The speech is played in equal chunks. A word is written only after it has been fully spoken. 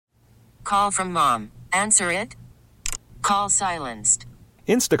call from mom. Answer it. Call silenced.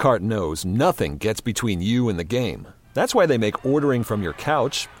 Instacart knows nothing gets between you and the game. That's why they make ordering from your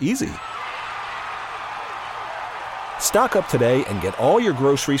couch easy. Stock up today and get all your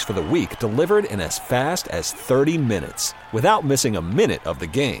groceries for the week delivered in as fast as 30 minutes without missing a minute of the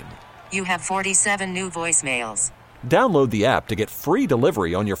game. You have 47 new voicemails. Download the app to get free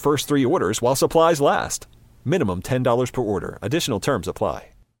delivery on your first 3 orders while supplies last. Minimum $10 per order. Additional terms apply.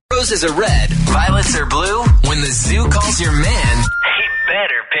 Roses are red, violets are blue. When the zoo calls your man, he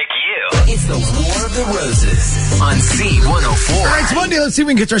better pick you. It's the War of the Roses on C104. All right, it's Monday. Let's see if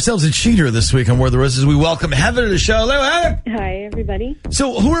we can get ourselves a cheater this week on War of the Roses. We welcome Heather to the show. Hello, Heather. Hi, everybody.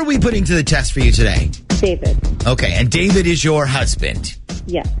 So who are we putting to the test for you today? David. Okay, and David is your husband.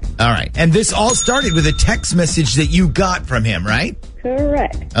 Yes. All right, and this all started with a text message that you got from him, right?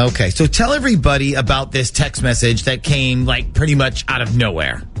 Correct. Okay, so tell everybody about this text message that came like pretty much out of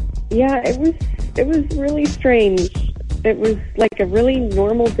nowhere. Yeah, it was really strange. It was like a really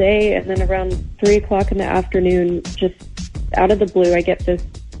normal day, and then around 3 o'clock in the afternoon, just out of the blue, I get this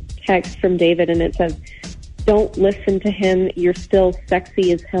text from David, and it says, "Don't listen to him. You're still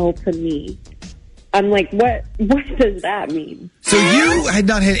sexy as hell to me." I'm like, what does that mean? So you had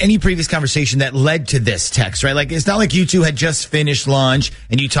not had any previous conversation that led to this text, right? Like, it's not like you two had just finished lunch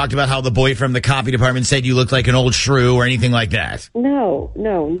and you talked about how the boy from the copy department said you looked like an old shrew or anything like that. No,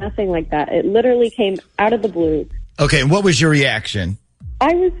 nothing like that. It literally came out of the blue. Okay, and what was your reaction?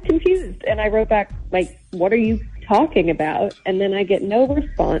 I was confused, and I wrote back, like, what are you talking about? And then I get no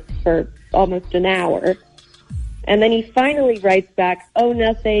response for almost an hour. And then he finally writes back, "Oh,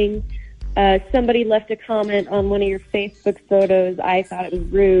 nothing. Somebody left a comment on one of your Facebook photos. I thought it was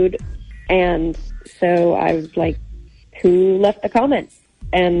rude." And so I was like, "Who left the comment?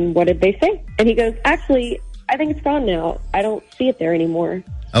 And what did they say?" And he goes, "Actually, I think it's gone now. I don't see it there anymore."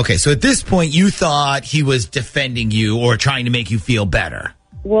 Okay, so at this point, you thought he was defending you or trying to make you feel better.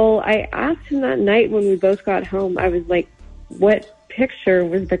 Well, I asked him that night when we both got home. I was like, "What picture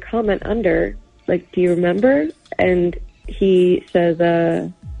was the comment under? Like, do you remember?" And he says,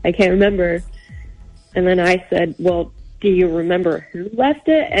 "I can't remember." And then I said, "Well, do you remember who left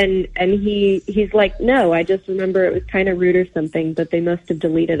it?" And he's like, "No, I just remember it was kind of rude or something, but they must have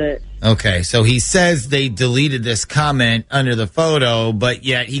deleted it." Okay, so he says they deleted this comment under the photo, but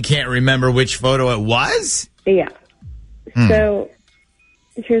yet he can't remember which photo it was? Yeah. So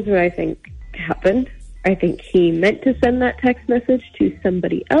here's what I think happened. I think he meant to send that text message to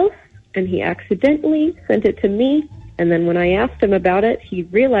somebody else, and he accidentally sent it to me. And then when I asked him about it, he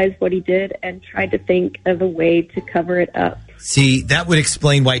realized what he did and tried to think of a way to cover it up. See, that would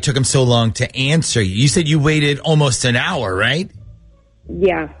explain why it took him so long to answer you. You said you waited almost an hour, right?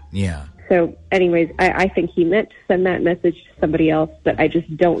 Yeah. Yeah. So anyways, I think he meant to send that message to somebody else, but I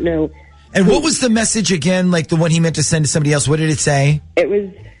just don't know. And what was the message again, like the one he meant to send to somebody else? What did it say? It was,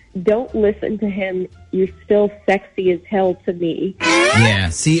 "Don't listen to him. You're still sexy as hell to me." Yeah,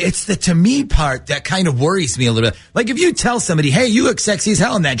 see, it's the to me part that kind of worries me a little bit. Like if you tell somebody, "Hey, you look sexy as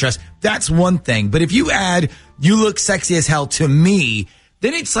hell in that dress," that's one thing. But if you add, "You look sexy as hell to me,"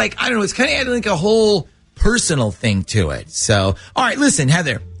 then it's like, I don't know, it's kind of adding like a whole personal thing to it. So, all right, listen,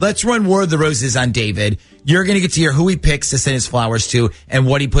 Heather, let's run War of the Roses on David. You're going to get to hear who he picks to send his flowers to and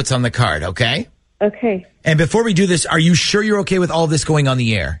what he puts on the card, okay? Okay. And before we do this, are you sure you're okay with all this going on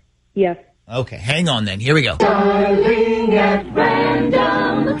the air? Yes. Okay, hang on then. Here we go. Darling at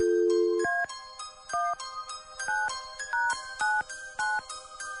random.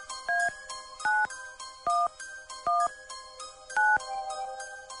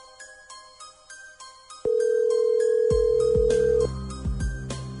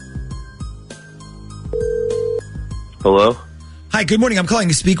 Hello? Hi, good morning. I'm calling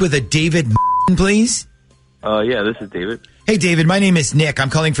to speak with a David, please. Yeah, this is David. Hey, David, my name is Nick. I'm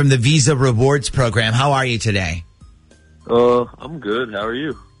calling from the Visa Rewards program. How are you today? I'm good. How are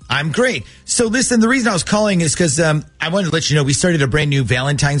you? I'm great. So listen, the reason I was calling is because I wanted to let you know we started a brand new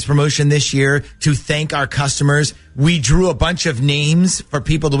Valentine's promotion this year to thank our customers. We drew a bunch of names for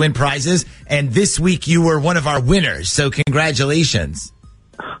people to win prizes, and this week you were one of our winners. So congratulations.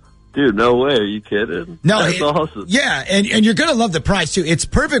 Dude, no way. Are you kidding? No, that's awesome. Yeah, and you're going to love the prize, too. It's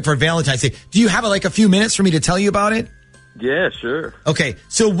perfect for Valentine's Day. Do you have, like, a few minutes for me to tell you about it? Yeah, sure. Okay,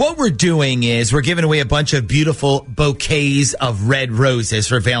 so what we're doing is we're giving away a bunch of beautiful bouquets of red roses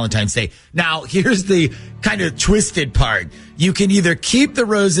for Valentine's Day. Now, here's the kind of twisted part. You can either keep the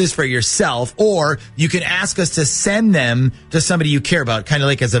roses for yourself, or you can ask us to send them to somebody you care about, kind of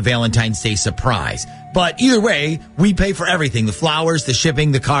like as a Valentine's Day surprise. But either way, we pay for everything, the flowers, the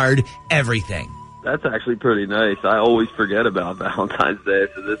shipping, the card, everything. That's actually pretty nice. I always forget about Valentine's Day,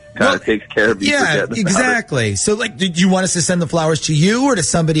 so this kind of takes care of me. Yeah, exactly. So, like, did you want us to send the flowers to you or to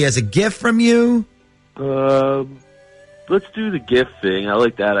somebody as a gift from you? Let's do the gift thing. I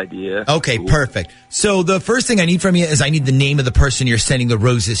like that idea. Okay, cool. Perfect. So the first thing I need from you is I need the name of the person you're sending the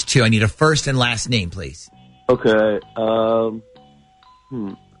roses to. I need a first and last name, please. Okay.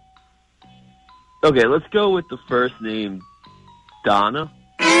 Okay, let's go with the first name, Donna,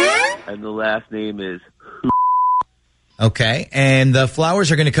 and the last name is Okay, and the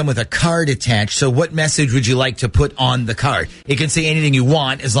flowers are going to come with a card attached. So what message would you like to put on the card? It can say anything you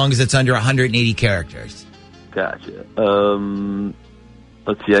want as long as it's under 180 characters. Gotcha.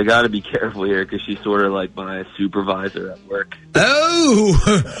 Let's see, I got to be careful here because she's sort of like my supervisor at work.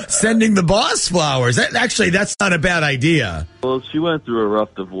 Oh, sending the boss flowers. That's not a bad idea. Well, she went through a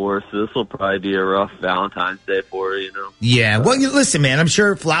rough divorce, so this will probably be a rough Valentine's Day for her, you know? Yeah, well, listen, man, I'm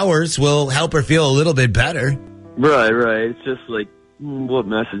sure flowers will help her feel a little bit better. Right. It's just like, what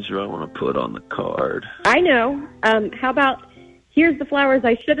message do I want to put on the card? I know. How about, here's the flowers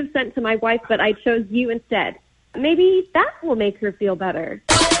I should have sent to my wife, but I chose you instead. Maybe that will make her feel better.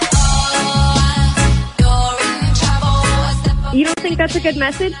 You don't think that's a good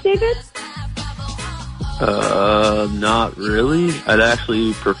message, David? Not really. I'd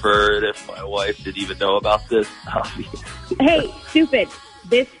actually prefer it if my wife didn't even know about this. Hey, stupid.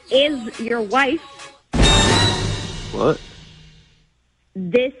 This is your wife. What?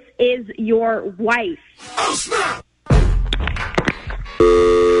 This is your wife. Oh, snap!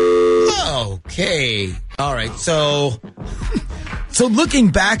 Okay. All right. So looking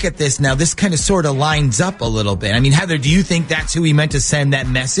back at this now, this kind of sort of lines up a little bit. I mean, Heather, do you think that's who he meant to send that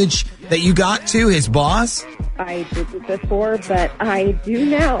message that you got to, his boss? I didn't before, but I do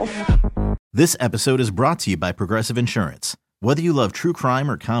now. This episode is brought to you by Progressive Insurance. Whether you love true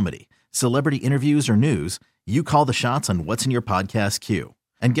crime or comedy, celebrity interviews or news, you call the shots on what's in your podcast queue.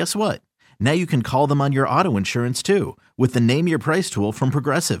 And guess what? Now you can call them on your auto insurance too with the Name Your Price tool from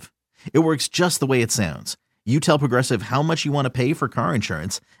Progressive. It works just the way it sounds. You tell Progressive how much you want to pay for car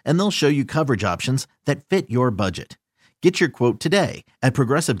insurance, and they'll show you coverage options that fit your budget. Get your quote today at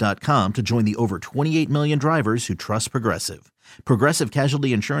Progressive.com to join the over 28 million drivers who trust Progressive. Progressive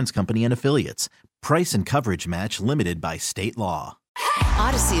Casualty Insurance Company and Affiliates. Price and coverage match limited by state law.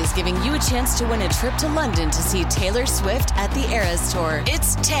 Odyssey is giving you a chance to win a trip to London to see Taylor Swift at the Eras Tour.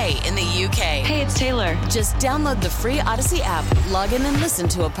 It's Tay in the UK. Hey, it's Taylor. Just download the free Odyssey app, log in and listen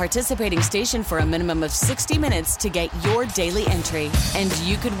to a participating station for a minimum of 60 minutes to get your daily entry. And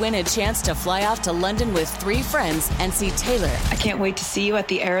you could win a chance to fly off to London with 3 friends and see Taylor. I can't wait to see you at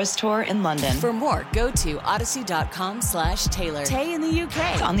the Eras Tour in London. For more, go to odyssey.com/Taylor. Tay in the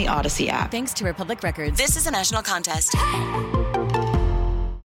UK. It's on the Odyssey app. Thanks to Republic Records. This is a national contest.